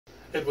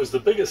It was the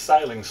biggest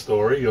sailing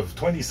story of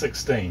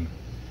 2016,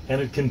 and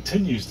it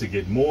continues to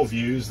get more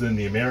views than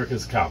the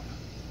America's Cup.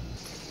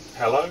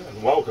 Hello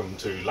and welcome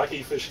to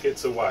Luckyfish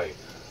Gets Away.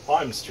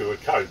 I'm Stewart.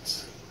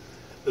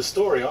 The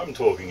story I'm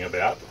talking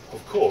about,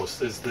 of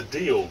course, is the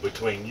deal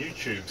between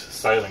YouTube's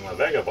Sailing La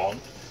Vagabonde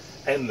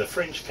and the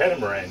French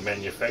catamaran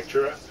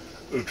manufacturer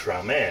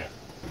Outremer.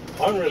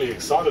 I'm really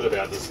excited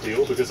about this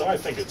deal because I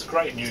think it's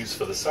great news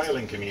for the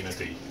sailing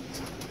community.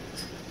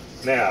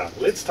 Now,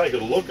 let's take a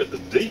look at the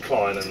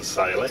decline in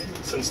sailing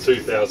since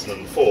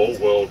 2004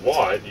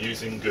 worldwide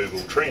using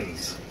Google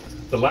Trends.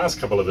 The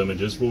last couple of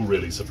images will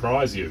really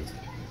surprise you.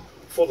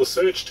 For the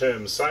search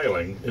term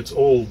sailing, it's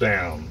all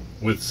down,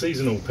 with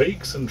seasonal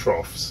peaks and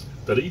troughs,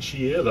 but each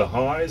year the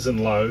highs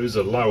and lows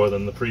are lower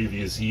than the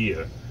previous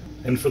year.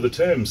 And for the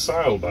term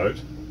sailboat,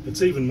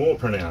 it's even more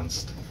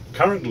pronounced.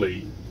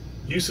 Currently,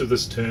 use of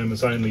this term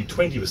is only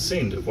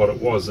 20% of what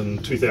it was in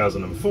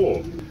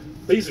 2004.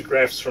 These are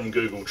graphs from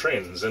Google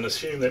Trends and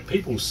assume that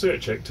people's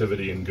search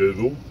activity in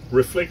Google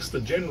reflects the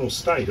general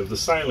state of the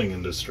sailing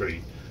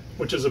industry,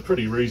 which is a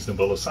pretty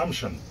reasonable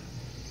assumption.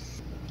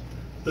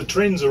 The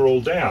trends are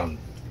all down,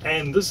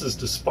 and this is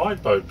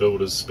despite boat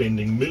builders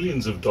spending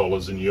millions of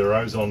dollars and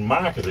euros on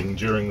marketing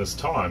during this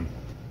time.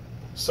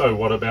 So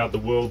what about the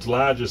world's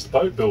largest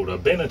boat builder,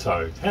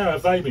 Barbados? How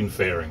have they been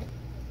faring?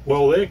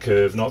 Well, their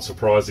curve, not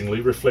surprisingly,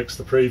 reflects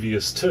the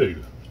previous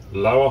two.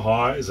 Lower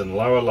highs and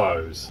lower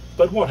lows.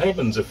 But what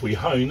happens if we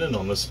hone in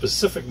on the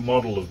specific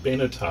model of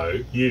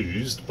Barbados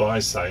used by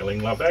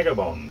Sailing La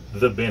Vagabonde,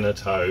 the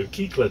Barbados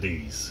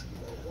Cyclades?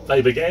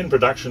 They began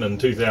production in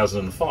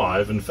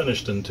 2005 and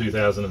finished in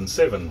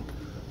 2007.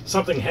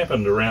 Something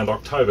happened around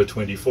October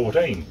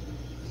 2014,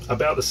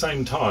 about the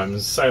same time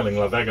Sailing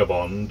La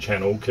Vagabonde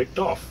channel kicked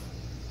off.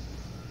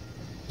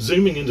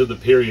 Zooming into the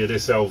period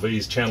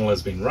SLV's channel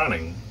has been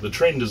running, the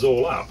trend is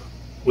all up,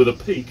 with a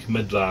peak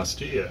mid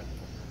last year.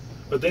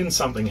 But then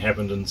something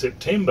happened in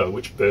September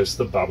which burst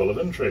the bubble of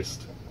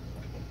interest.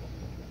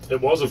 It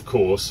was, of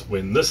course,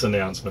 when this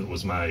announcement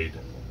was made.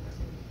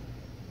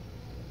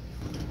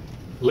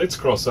 Let's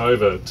cross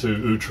over to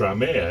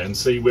Outremer and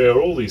see where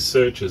all these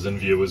searches and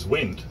viewers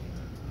went.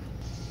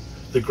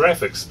 The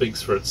graphic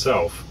speaks for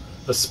itself.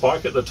 A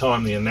spike at the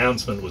time the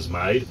announcement was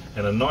made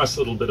and a nice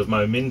little bit of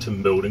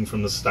momentum building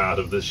from the start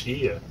of this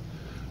year.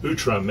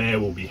 Outremer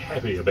will be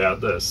happy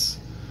about this.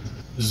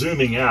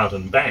 Zooming out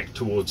and back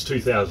towards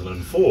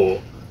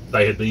 2004,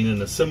 they had been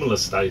in a similar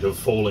state of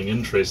falling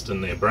interest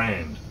in their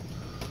brand.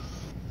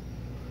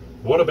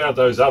 What about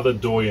those other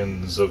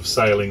doyens of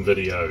sailing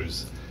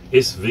videos?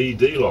 SV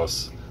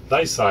Delos,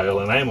 they sail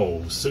an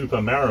AML Super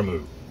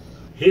Maramu.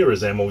 Here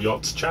is AML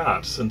Yacht's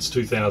chart since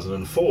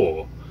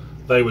 2004.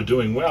 They were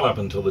doing well up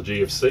until the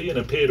GFC and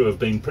appear to have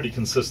been pretty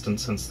consistent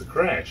since the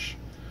crash.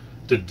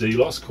 Did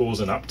Delos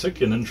cause an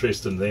uptick in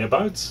interest in their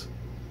boats?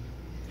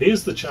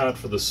 Here's the chart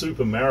for the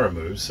Super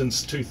Maramu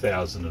since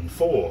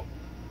 2004.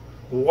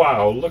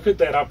 Wow, look at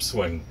that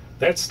upswing.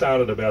 That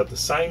started about the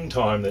same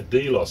time that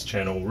Delos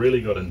channel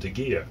really got into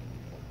gear.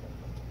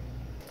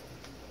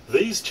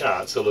 These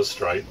charts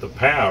illustrate the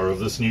power of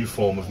this new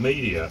form of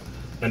media,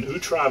 and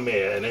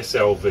Outremer and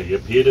SLV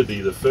appear to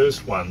be the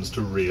first ones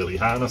to really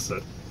harness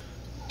it.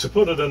 To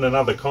put it in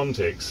another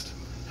context,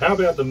 how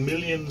about the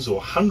millions or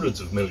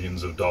hundreds of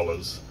millions of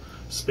dollars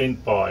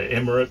spent by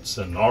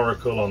Emirates and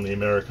Oracle on the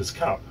America's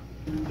Cup?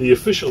 The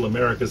official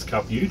America's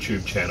Cup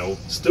YouTube channel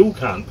still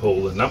can't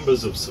pull the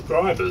numbers of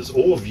subscribers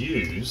or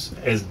views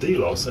as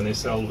Delos and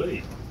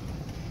SLV.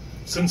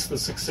 Since the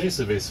success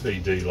of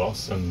SV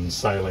Delos and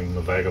Sailing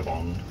La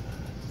Vagabonde,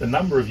 the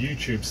number of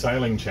YouTube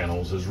sailing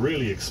channels has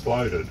really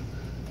exploded.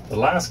 The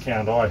last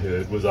count I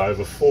heard was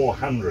over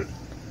 400.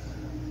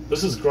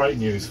 This is great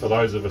news for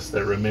those of us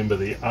that remember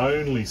the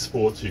only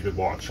sports you could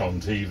watch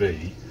on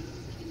TV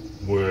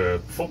were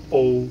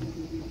football,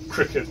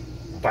 cricket,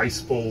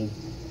 baseball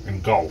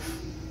and golf.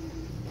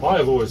 I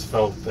have always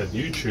felt that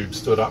YouTube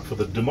stood up for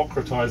the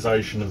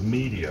democratization of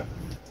media.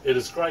 It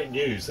is great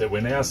news that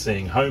we're now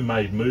seeing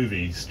homemade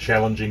movies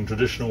challenging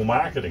traditional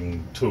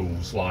marketing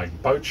tools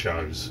like boat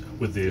shows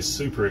with their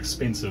super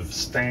expensive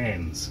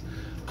stands,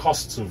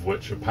 costs of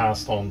which are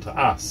passed on to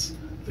us,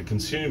 the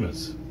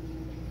consumers,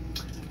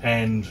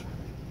 and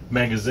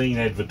magazine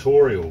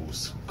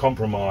advertorials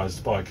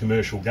compromised by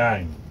commercial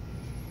gain.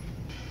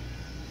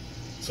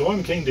 So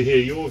I'm keen to hear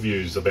your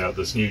views about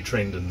this new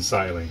trend in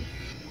sailing.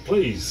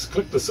 Please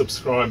click the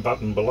subscribe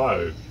button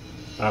below.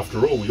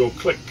 After all, your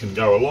click can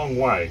go a long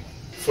way.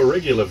 For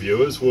regular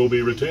viewers, we'll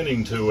be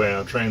returning to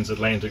our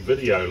transatlantic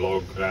video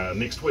log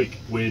next week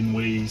when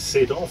we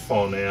set off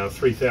on our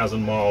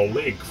 3,000 mile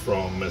leg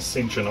from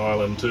Ascension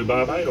Island to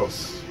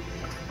Barbados.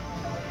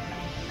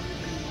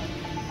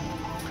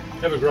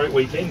 Have a great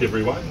weekend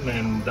everyone,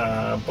 and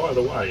by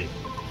the way,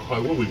 I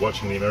will be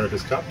watching the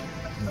America's Cup.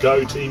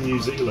 Go Team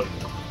New Zealand!